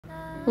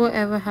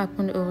Whatever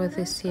happened over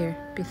this year,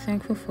 be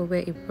thankful for where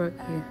it brought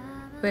you.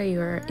 Where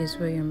you are is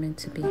where you're meant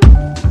to be.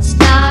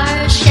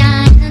 Stars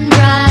shining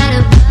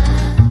bright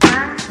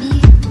above me.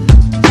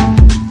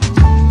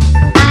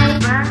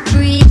 Night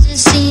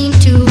breezes seem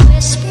to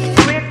whisper.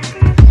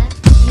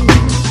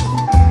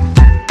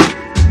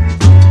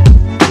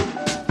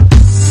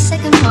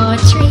 Sycamore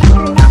tree,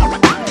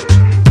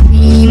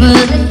 dream a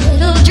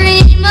little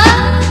dreamer.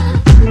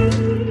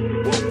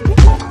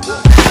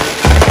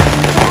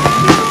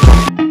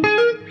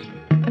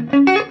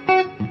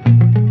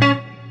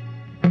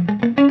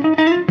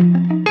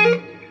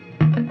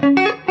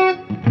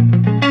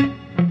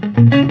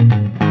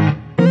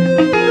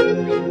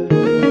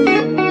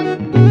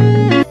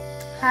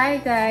 Hi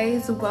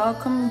guys,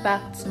 welcome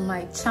back to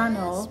my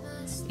channel.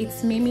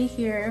 It's Mimi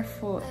here.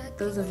 For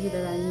those of you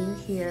that are new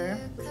here,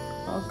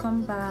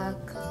 welcome back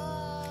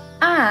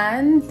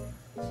and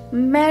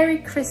Merry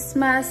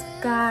Christmas,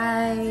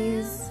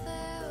 guys.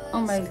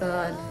 Oh my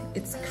god,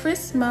 it's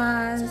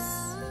Christmas.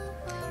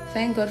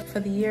 Thank God for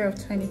the year of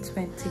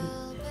 2020.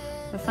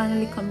 We're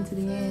finally coming to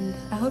the end.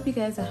 I hope you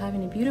guys are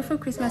having a beautiful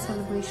Christmas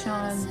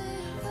celebration.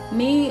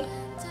 Me,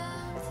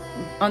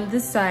 on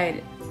this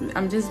side,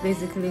 I'm just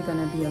basically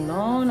gonna be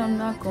alone. I'm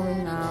not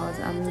going out.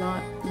 I'm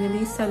not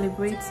really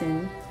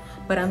celebrating,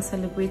 but I'm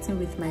celebrating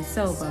with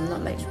myself. I'm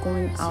not like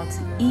going out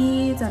to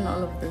eat and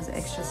all of those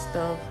extra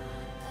stuff.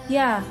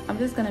 Yeah, I'm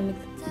just gonna make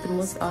the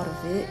most out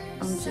of it.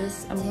 I'm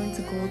going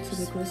to go to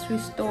the grocery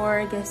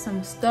store, get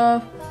some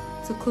stuff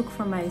to cook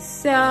for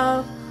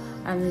myself,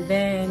 and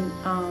then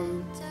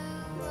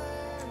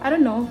I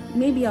don't know,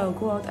 maybe I'll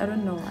go out. I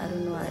don't know.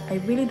 I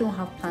really don't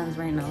have plans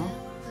right now.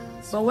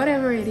 But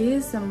whatever it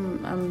is,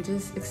 I'm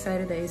just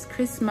excited that it's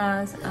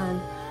Christmas,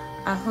 and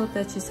I hope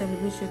that you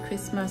celebrate your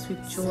Christmas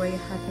with joy,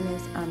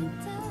 happiness, and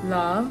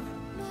love.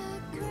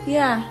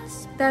 Yeah,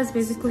 that's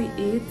basically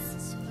it.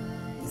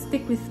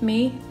 Stick with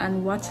me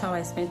and watch how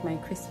I spent my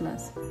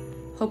Christmas,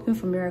 hoping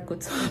for miracle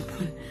to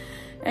happen.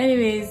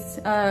 Anyways,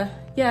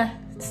 yeah,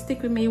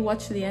 stick with me,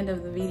 watch the end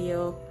of the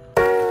video.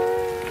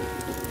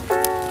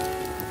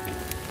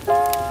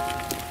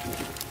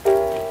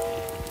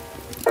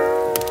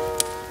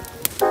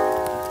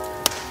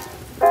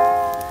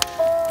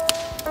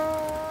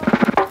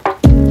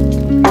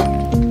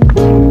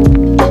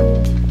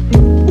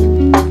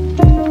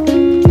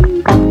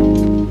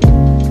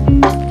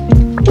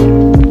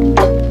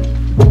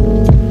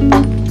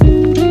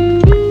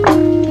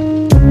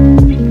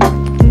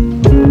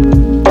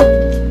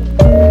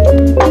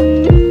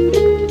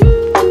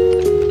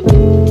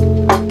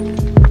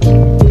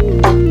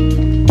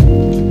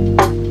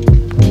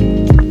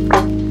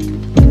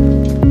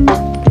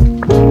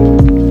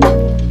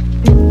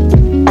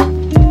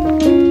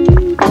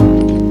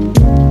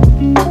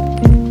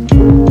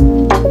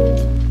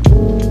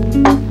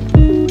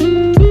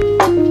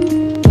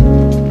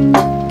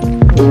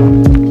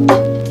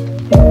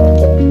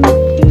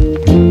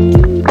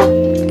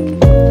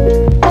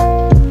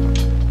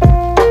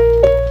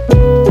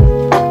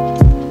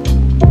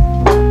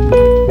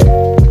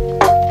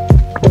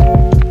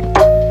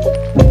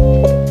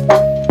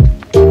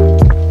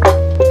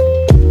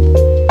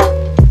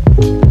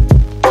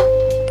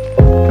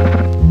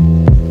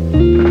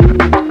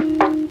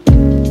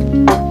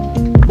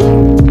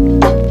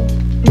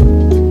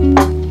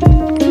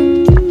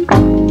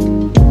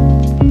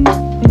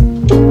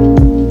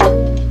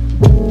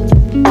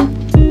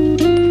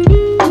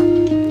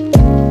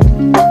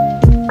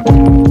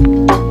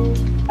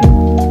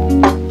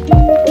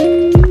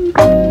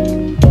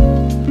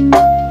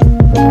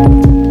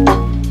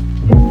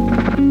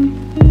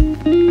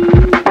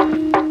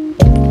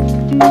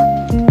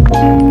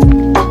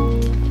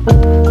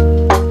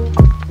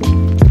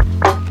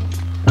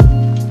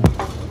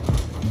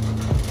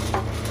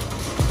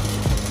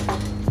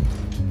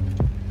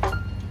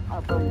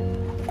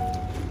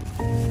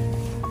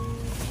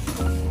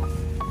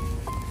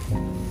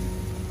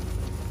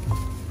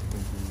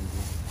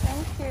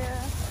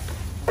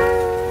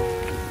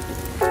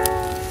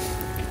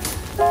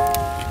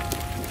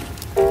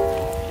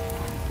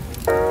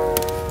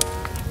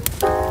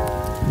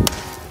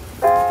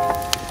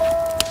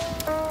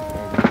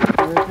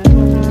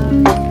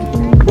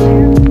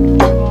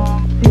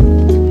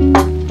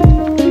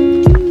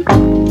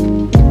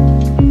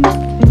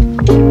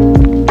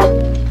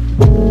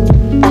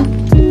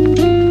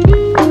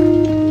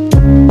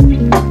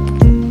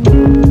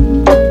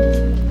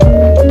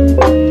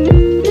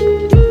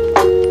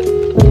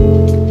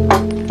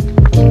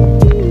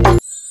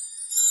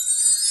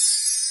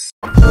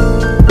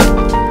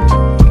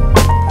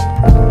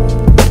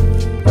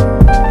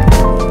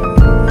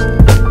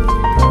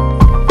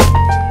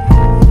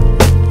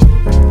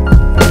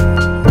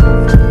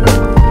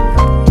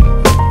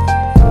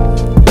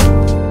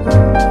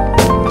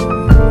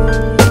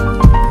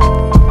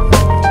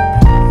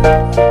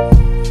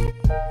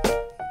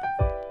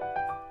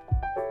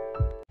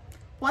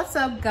 What's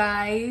up,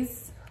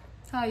 guys?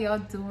 How y'all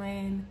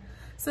doing?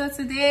 So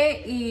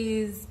today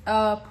is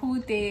a pool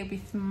day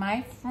with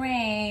my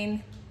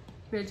friend.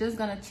 We're just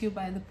gonna chill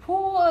by the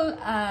pool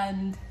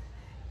and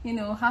you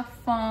know, have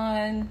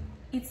fun,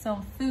 eat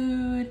some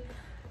food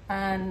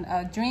and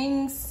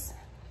drinks.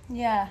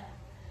 Yeah,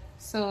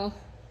 so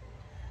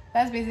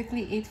that's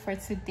basically it for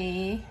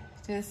today.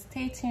 Just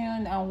stay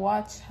tuned and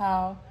watch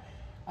how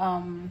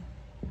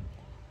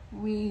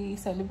we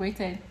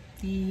celebrated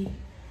the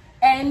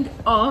end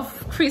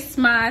of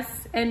Christmas,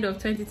 end of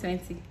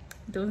 2020.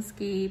 Don't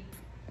skip.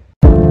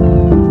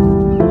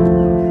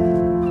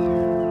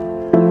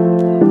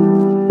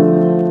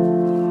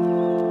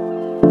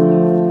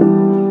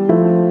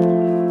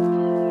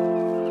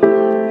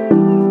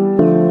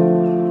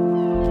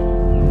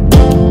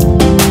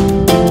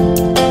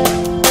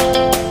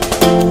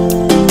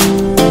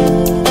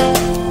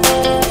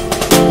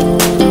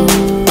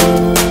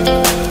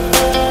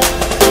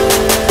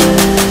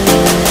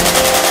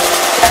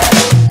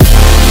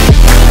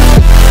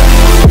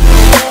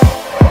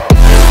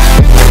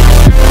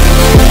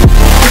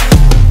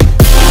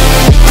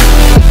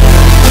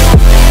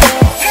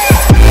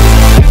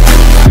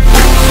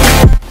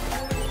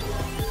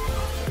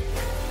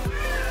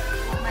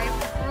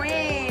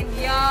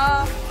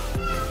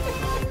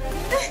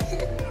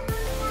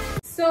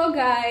 So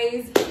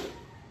guys,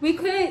 we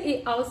couldn't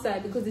eat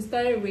outside because it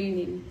started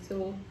raining,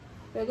 so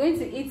we're going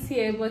to eat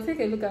here. But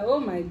take a look at, oh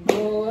my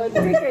god,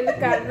 take a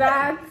look at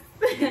that.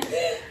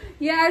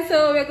 Yeah,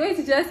 so we're going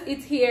to just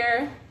eat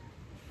here,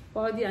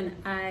 Body and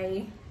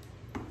I.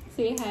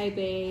 Say hi,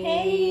 babe.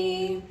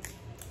 Hey.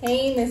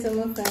 Hey, Miss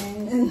Oma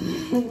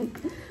friends.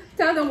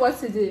 Tell them what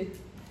to do.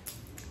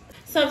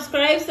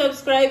 Subscribe,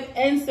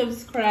 and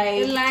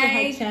subscribe to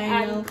her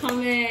channel. And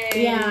comment.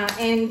 Yeah,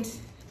 and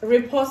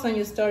repost on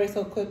your story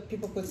so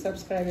people could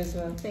subscribe as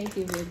well. Thank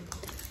you, babe.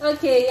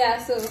 Okay, yeah,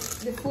 so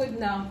the food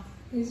now.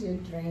 Here's your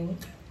drink.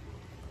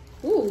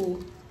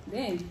 Ooh,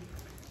 dang.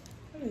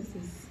 What is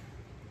this?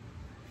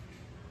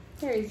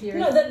 Here is your...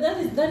 No,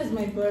 that is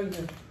my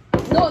burger.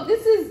 No,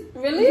 this is...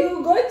 Really?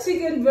 You got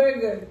chicken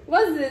burger.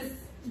 What's this?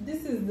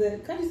 This is the...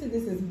 Can't you say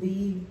this is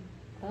beef?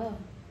 Oh.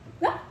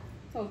 Ah.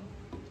 Oh.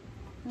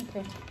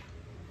 Okay.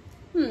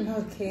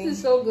 Okay. This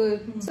is so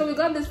good. So we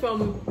got this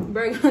from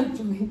Burger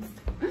Joint.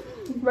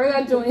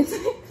 Burger Joint.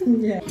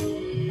 Yeah.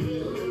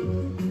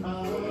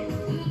 Wow.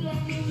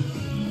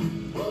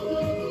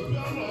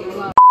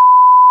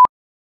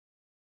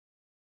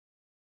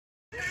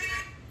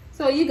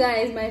 So you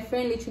guys, my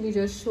friend literally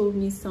just showed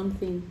me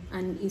something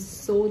and it's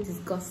so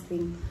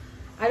disgusting.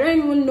 I don't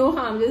even know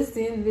how I'm just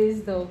seeing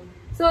this though.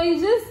 So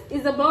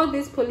it's about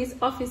this police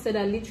officer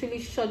that literally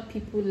shot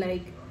people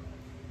like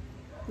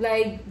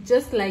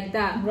just like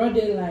that. Broad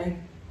daylight.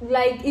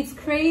 Like, it's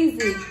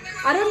crazy.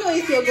 I don't know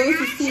if you're going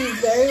to see it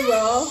very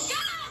well,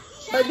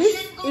 but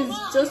this is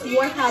just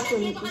what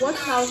happened. Watch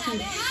how he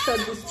shot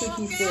these two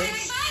people.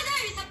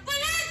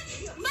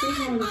 This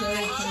one is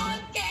very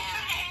funny.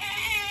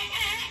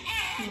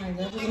 Oh my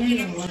god, I don't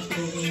even watch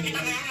it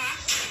again.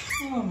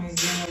 Oh my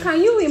god.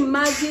 Can you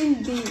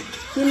imagine the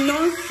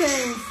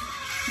nonsense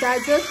that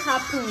just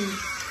happened?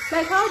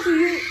 Like, how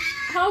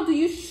do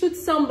you shoot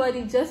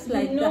somebody just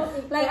like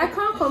that? Like, I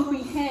can't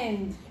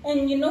comprehend.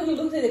 And you know, he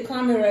looked at the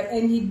camera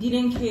and he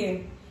didn't care.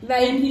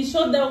 Like, and he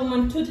shot that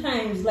woman 2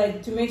 times,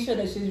 like, to make sure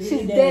that she's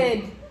really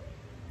dead.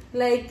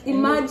 Like,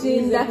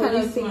 imagine that kind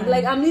of thing. policeman.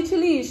 Like, I'm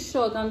literally in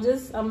shock. I'm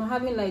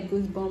having like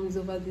goosebumps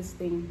over this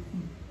thing.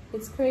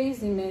 It's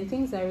crazy, man.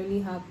 Things are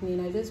really happening.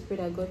 I just pray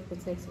that God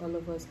protects all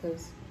of us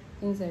because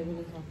things are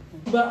really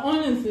happening. But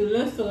honestly,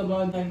 let's talk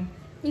about that.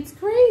 It's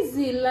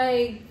crazy.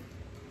 Like,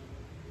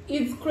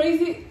 it's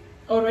crazy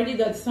already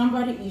that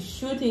somebody is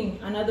shooting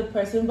another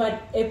person,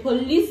 but a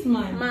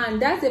policeman, man,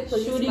 that's a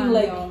policeman shooting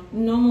like y'all.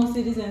 normal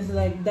citizens,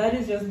 like that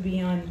is just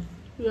beyond.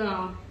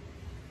 Yeah,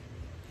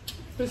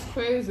 it's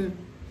crazy.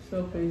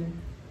 So crazy.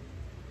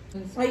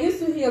 I used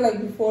to hear like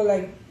before,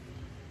 like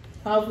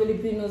how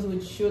Filipinos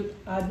would shoot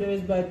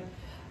others, but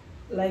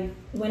like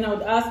when I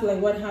would ask like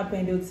what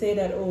happened, they would say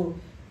that, oh,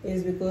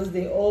 it's because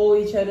they owe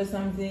each other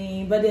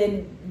something. But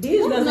then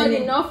this That's doesn't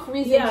not enough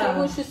reason to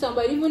even shoot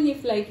somebody, even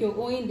if like you're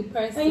owing the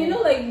person. And you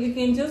know, like you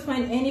can just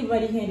find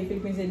anybody here in the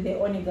Philippines and they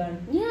own a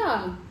gun.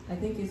 Yeah, I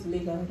think it's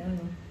legal. I don't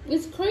know.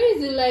 it's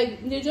crazy.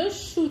 Like, they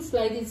just shoot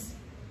like it's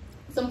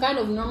some kind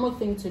of normal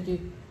thing to do.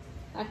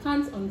 I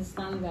can't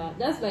understand that.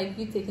 That's like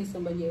you taking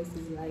somebody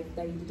else's life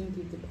that you didn't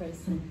give the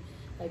person.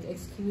 Like,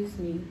 excuse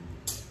me.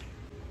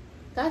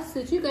 That's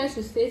it. You guys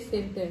should stay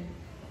safe there.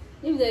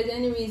 If there's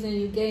any reason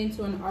you get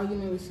into an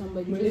argument with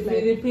somebody, But just the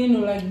like, Filipino,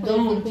 like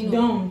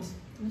don't.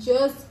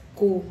 just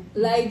go.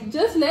 Like,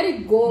 just let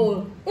it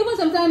go. Even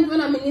sometimes when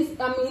I'm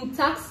in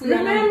taxi.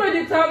 Remember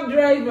the cab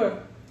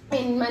driver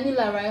in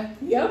Manila, right?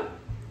 Yep.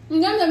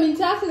 Sometimes I'm in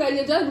taxi, like,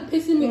 you're just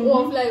pissing me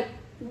off. Like,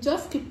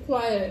 just keep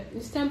quiet.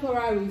 It's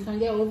temporary. You can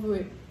get over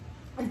it.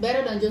 It's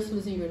better than just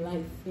losing your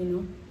life, you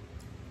know.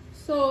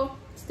 So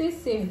stay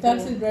safe.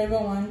 Taxi driver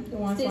once Stay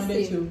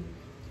wanted safe.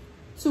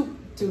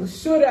 to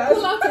shoot us.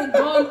 Pull out a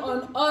gun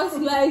on us,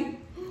 like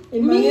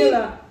In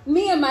Manila.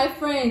 Me and my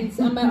friends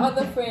and my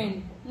other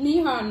friend.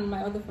 Me, her, and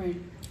my other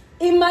friend.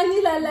 In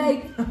Manila,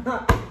 like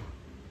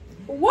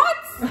what?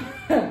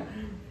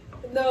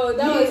 No,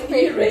 that was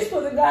crazy. He reached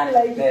for the gun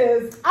like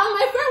this. And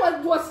my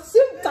friend was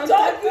super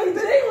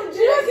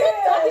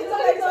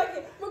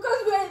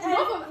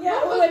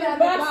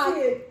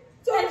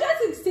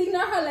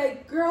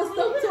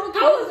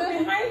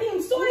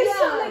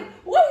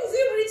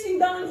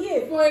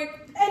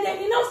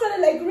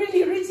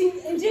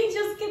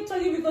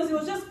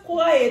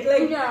it.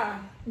 Like, Yeah.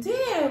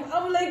 damn.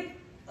 I'm like,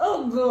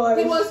 oh god.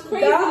 It was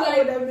crazy. That Like,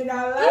 would have been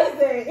our last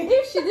day.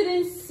 if she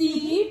didn't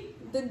see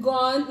the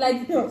gun,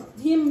 like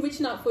him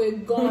reaching out for a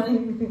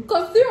gun,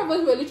 because 3 of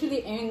us were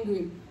literally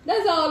angry.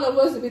 That's how all of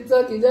us would be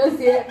talking. Just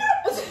here.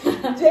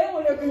 Jay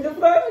would have been the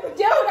first.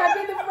 Jay would have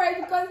been the first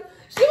because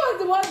she was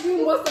the one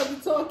doing most of the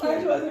talking.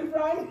 And she was in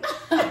front.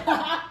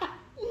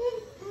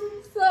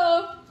 So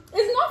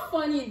it's not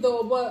funny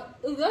though, but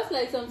it's just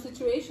like some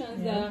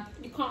situations that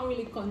you can't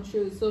really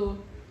control. So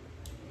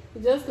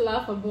you just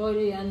laugh about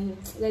it and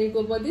let it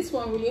go. But this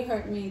one really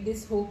hurt me.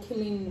 This whole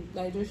killing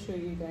that I just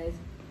showed you guys.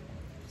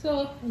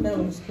 So that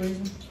was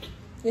crazy.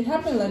 It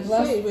happened like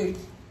last week.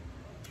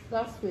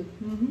 Last week.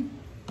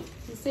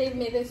 He saved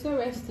me. They so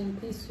rest in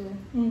peace. So.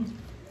 You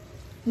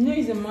know,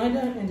 he's a mother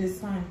and a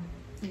son.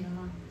 Yeah.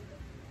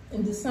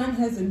 And the son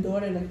has a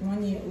daughter, like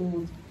 1 year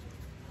old.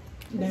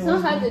 The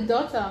son had a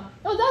daughter.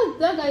 Oh,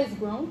 that guy is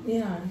grown.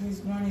 Yeah,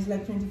 he's grown. He's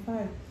like 25.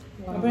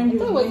 Wow. I Apparently,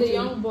 thought it was a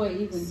young boy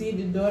even. See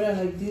the daughter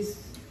like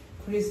this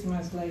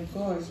Christmas. Like,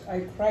 gosh,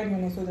 I cried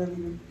when I saw that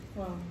video.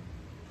 Wow.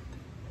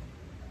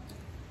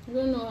 I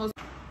don't know how.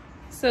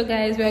 So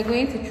guys, we are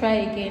going to try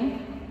again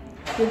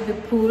with the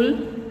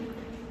pool.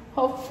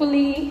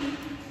 Hopefully,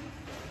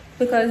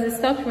 because it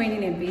stopped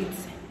raining a bit.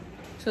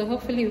 So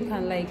hopefully we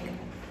can like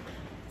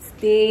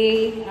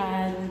stay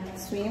and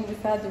swim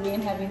without the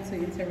rain having to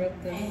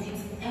interrupt us. And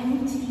it's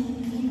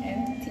empty.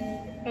 Empty.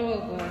 Oh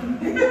god.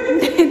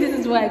 This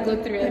is what I go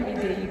through every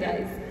day, you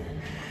guys.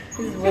 This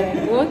is what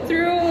I go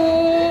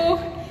through.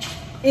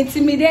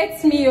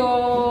 Intimidates me,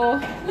 oh.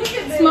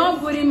 Small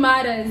booty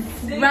matters.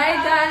 Right,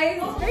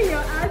 guys? Bring your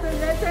eyes and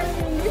let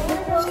me.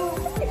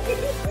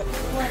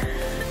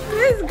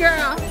 This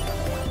girl.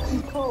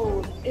 It's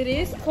cold. It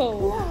is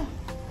cold. Yeah.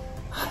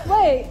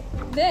 Wait,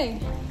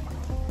 dang.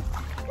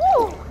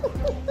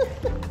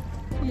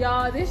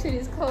 Y'all, this shit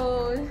is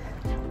cold.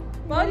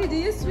 Molly, do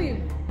you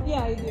swim?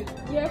 Yeah, I did.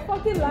 You're a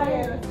fucking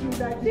liar. She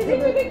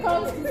literally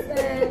comes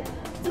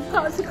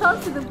she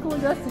comes to the pool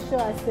just to show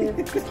herself.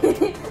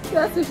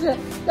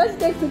 just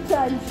take picture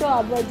and show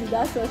her body.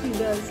 That's what she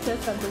does.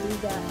 Just can't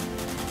believe that.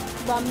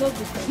 But I'm not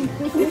good.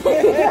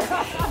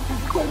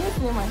 Can you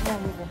swim my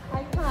time with it?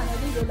 I can't. I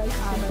didn't go like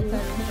swim my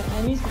time.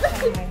 I need to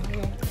find my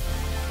hair.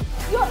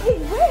 Yo,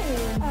 it's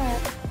raining.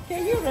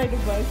 Can you ride a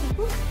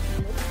bicycle?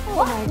 Oh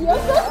my You're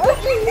god. so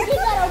stupid. You did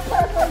that on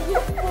purpose, you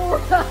fool.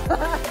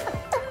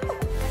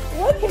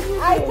 What can you do?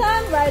 I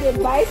can't ride a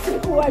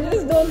bicycle. I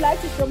just don't like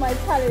to show my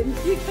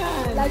talent. You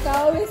can. Like I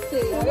always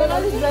say, You can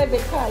only drive a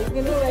car. You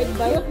can only ride a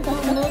bike.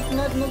 No.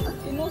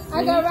 You know,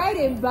 I can ride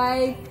a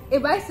bike, a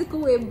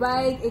bicycle, a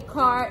bike, a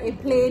car, a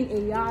plane, a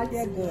yacht.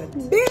 You're good.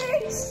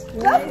 Bitch,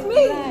 that's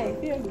me. Right.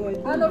 You're good.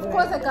 And of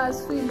course I can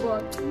swim,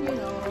 but you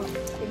know,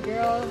 a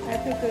girl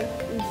Africa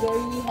is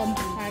very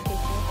humble. Africa.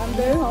 I'm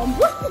very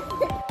humble.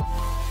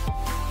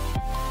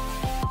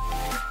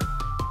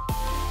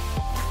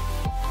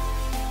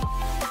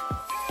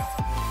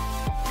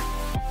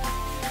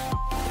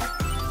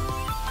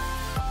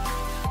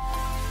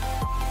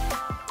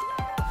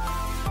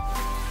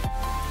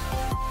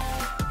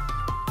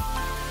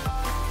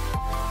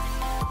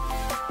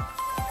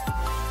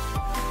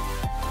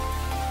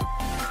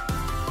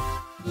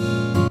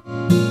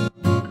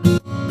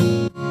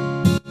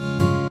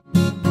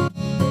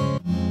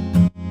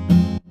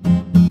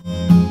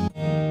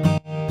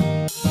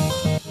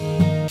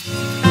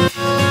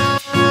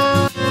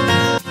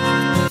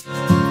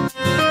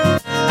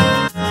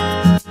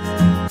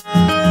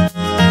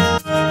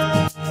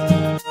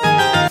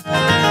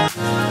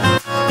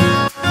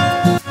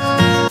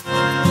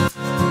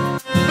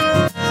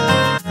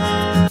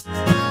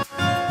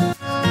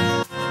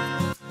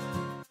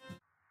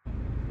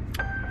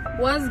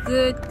 What's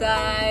good,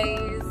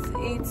 guys?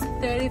 It's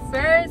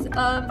 31st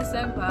of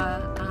December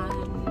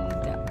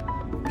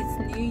and it's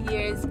New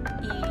Year's Eve.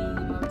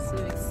 I'm so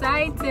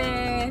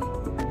excited.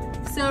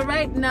 So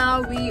right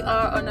now we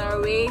are on our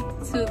way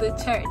to the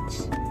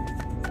church.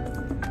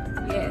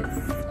 Yes,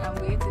 I'm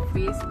going to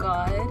praise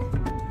God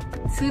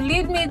to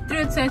lead me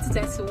through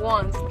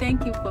 2021.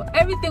 Thank you for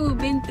everything we've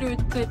been through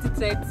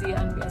 2020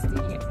 and we are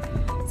still here.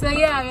 So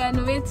yeah, we're on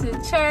the way to the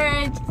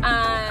church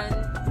and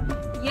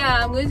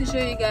yeah, I'm going to show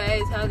you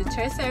guys how the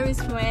church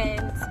service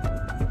went.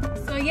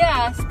 So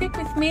yeah, stick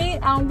with me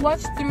and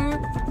watch through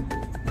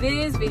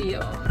this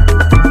video.